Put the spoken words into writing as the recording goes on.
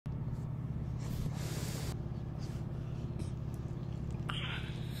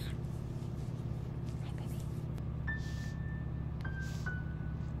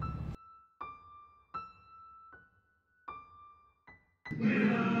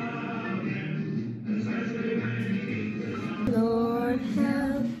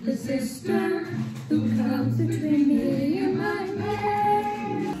sister who comes between me and my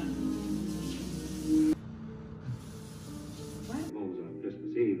man. Homes on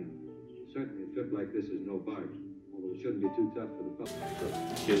Christmas Eve, and certainly a trip like this is no bargain, although it shouldn't be too tough for the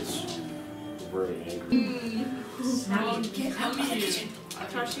public. Kids were very angry. Get out of the kitchen.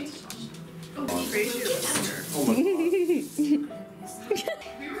 Tashi? Oh, praise your sister. Oh my god. We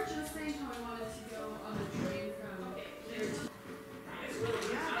were just saying how I wanted to go on the train from there to...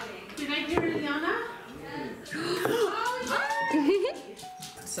 Did I hear Liana? Yes.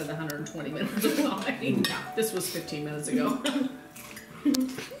 Said 120 minutes ago. This was 15 minutes ago.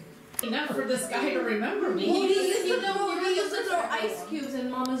 Enough for this guy to remember me. Well, we used to throw ice cubes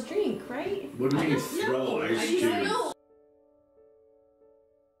in Mama's drink, right? What do you mean throw ice cubes? No.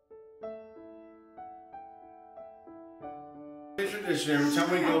 Tradition, every time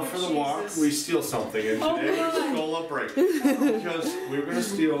we go for the walk, we steal something, and today stole a break. Because we were going to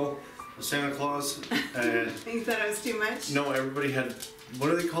steal a Santa Claus, and... You thought it was too much? No, everybody had, what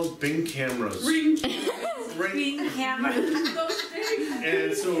are they called? Bing cameras. Ring cameras. Those things.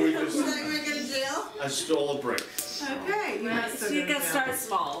 And so we just... You thought you were going to go to jail? I stole a brick. Okay. So you can start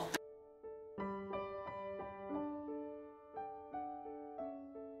small.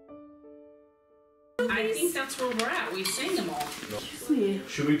 I think that's where we're at. We sang them all.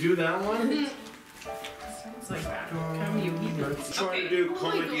 Should we do that one? Sounds like that. Come you Let's try to do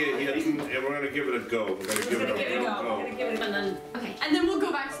comedy, and we're going to give it a go. We're going to give it a go. And then, okay. And then we'll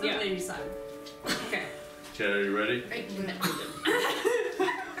go back to the Yeah. lady side. Okay. Okay, are you ready?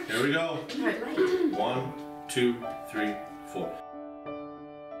 Here we go. 1, 2, 3, 4.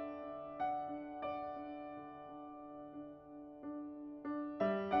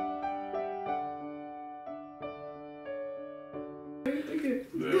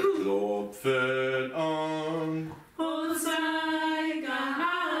 Der klopfen an,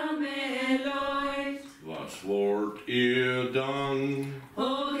 was wollt ihr dann?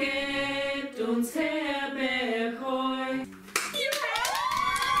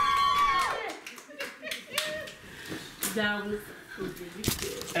 That was really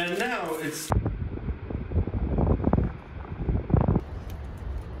good. And now it's...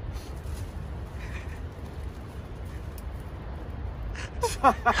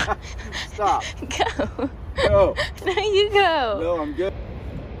 Stop. Go. Go. No, you go. No, I'm good.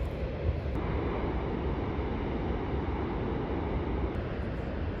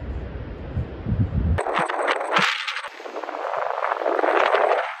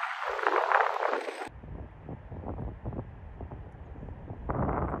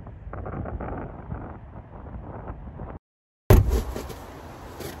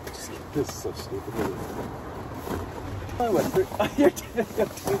 This is so stupid. You're doing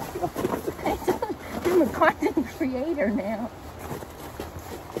I'm a content creator now.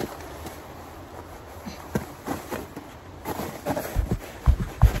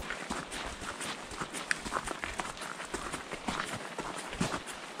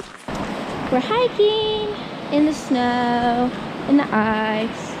 We're hiking in the snow, in the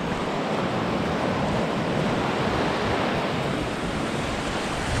ice.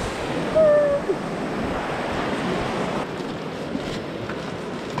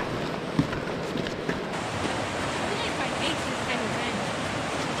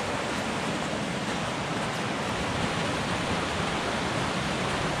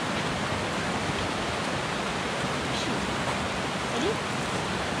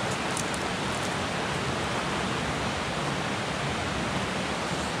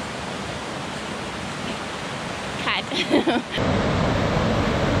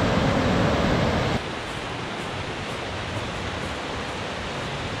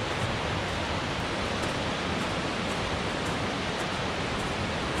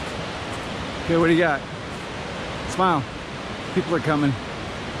 Okay, what do you got? Smile. People are coming.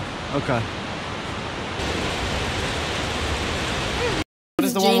 Okay. What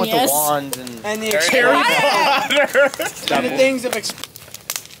is the one with the wands and the cherry water? And the things of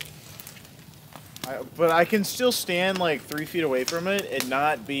but I can still stand like 3 feet away from it and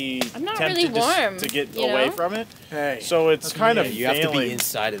not be I'm not tempted really warm, to get you away know? from it. Hey, so it's kind of you have to be failing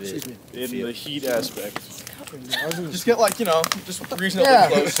inside of it. in the heat aspect. Just get like, you know, just reasonably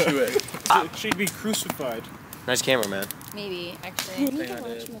close to it. She'd be crucified. Nice camera, man. Maybe, actually.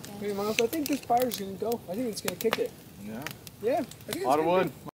 Hey, Miles, I think this fire's gonna go. I think it's gonna kick it. Yeah. Yeah, I think it's A lot of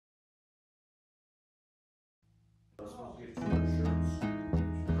wood.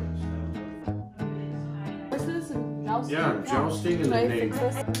 Horses and jousting. Yeah, jousting and then they...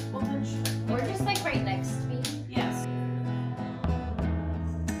 We're just like right next